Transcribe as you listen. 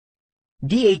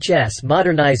DHS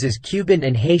modernizes Cuban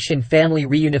and Haitian family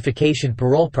reunification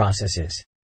parole processes.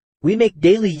 We make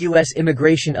daily U.S.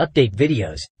 immigration update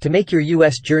videos to make your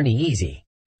U.S. journey easy.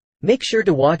 Make sure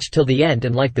to watch till the end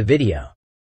and like the video.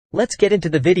 Let's get into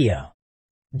the video.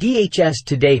 DHS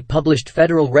today published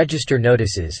Federal Register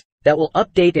notices that will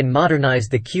update and modernize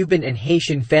the Cuban and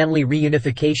Haitian family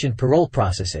reunification parole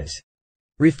processes,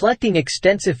 reflecting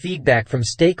extensive feedback from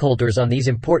stakeholders on these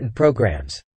important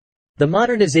programs. The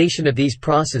modernization of these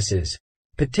processes,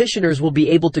 petitioners will be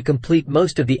able to complete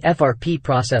most of the FRP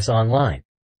process online,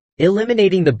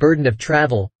 eliminating the burden of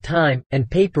travel, time, and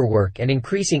paperwork and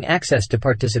increasing access to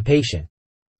participation.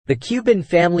 The Cuban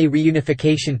family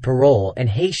reunification parole and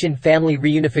Haitian family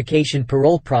reunification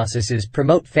parole processes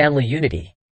promote family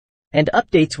unity, and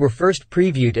updates were first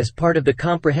previewed as part of the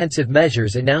comprehensive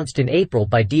measures announced in April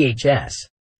by DHS.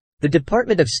 The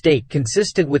Department of State,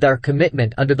 consistent with our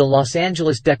commitment under the Los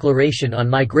Angeles Declaration on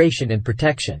Migration and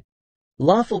Protection.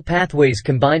 Lawful pathways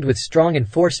combined with strong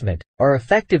enforcement are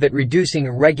effective at reducing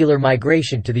irregular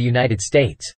migration to the United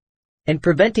States and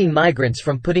preventing migrants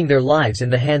from putting their lives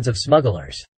in the hands of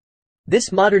smugglers.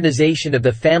 This modernization of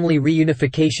the family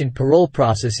reunification parole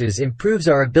processes improves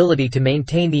our ability to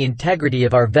maintain the integrity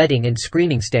of our vetting and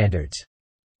screening standards,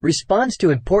 responds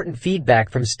to important feedback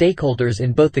from stakeholders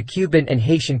in both the Cuban and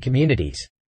Haitian communities,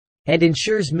 and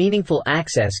ensures meaningful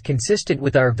access consistent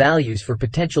with our values for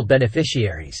potential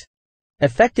beneficiaries.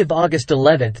 Effective August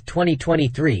 11,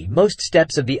 2023, most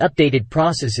steps of the updated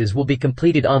processes will be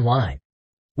completed online,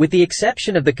 with the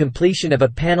exception of the completion of a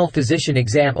panel physician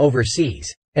exam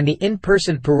overseas and the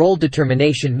in-person parole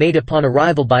determination made upon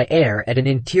arrival by air at an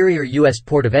interior U.S.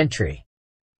 port of entry.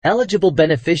 Eligible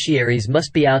beneficiaries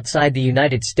must be outside the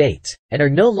United States and are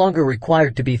no longer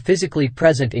required to be physically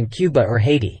present in Cuba or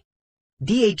Haiti.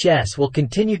 DHS will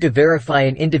continue to verify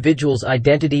an individual's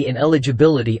identity and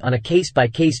eligibility on a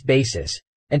case-by-case basis,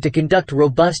 and to conduct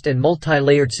robust and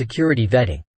multi-layered security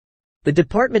vetting. The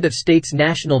Department of State's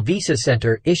National Visa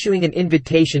Center issuing an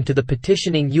invitation to the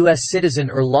petitioning U.S.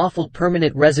 citizen or lawful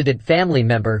permanent resident family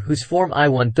member whose Form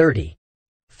I-130,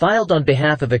 filed on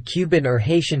behalf of a Cuban or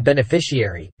Haitian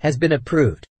beneficiary, has been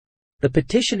approved. The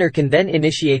petitioner can then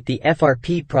initiate the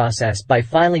FRP process by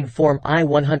filing Form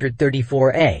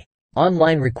I-134A,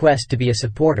 online request to be a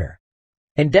supporter,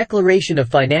 and declaration of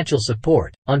financial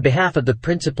support, on behalf of the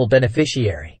principal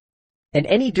beneficiary, and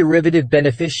any derivative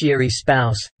beneficiary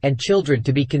spouse, and children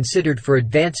to be considered for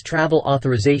advance travel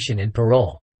authorization and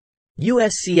parole.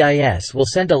 USCIS will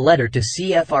send a letter to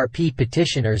CFRP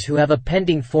petitioners who have a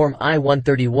pending Form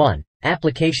I-131,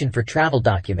 application for travel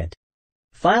document,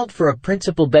 filed for a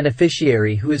principal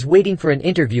beneficiary who is waiting for an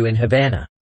interview in Havana.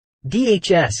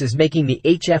 DHS is making the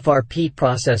HFRP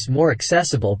process more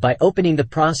accessible by opening the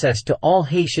process to all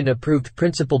Haitian-approved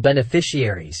principal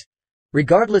beneficiaries,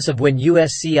 regardless of when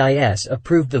USCIS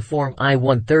approved the Form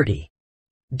I-130.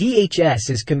 DHS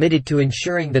is committed to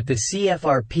ensuring that the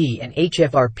CFRP and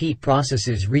HFRP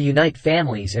processes reunite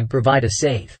families and provide a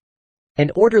safe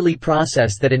and orderly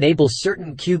process that enables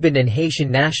certain Cuban and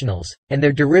Haitian nationals and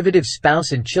their derivative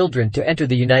spouse and children to enter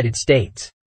the United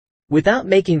States, without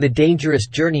making the dangerous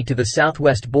journey to the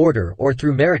southwest border or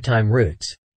through maritime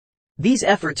routes. These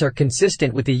efforts are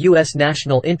consistent with the U.S.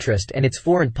 national interest and its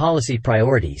foreign policy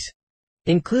priorities,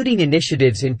 including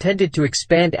initiatives intended to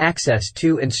expand access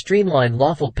to and streamline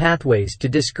lawful pathways to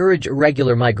discourage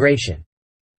irregular migration.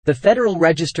 The Federal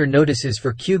Register notices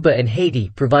for Cuba and Haiti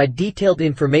provide detailed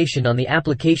information on the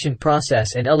application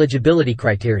process and eligibility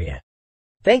criteria.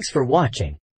 Thanks for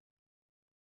watching.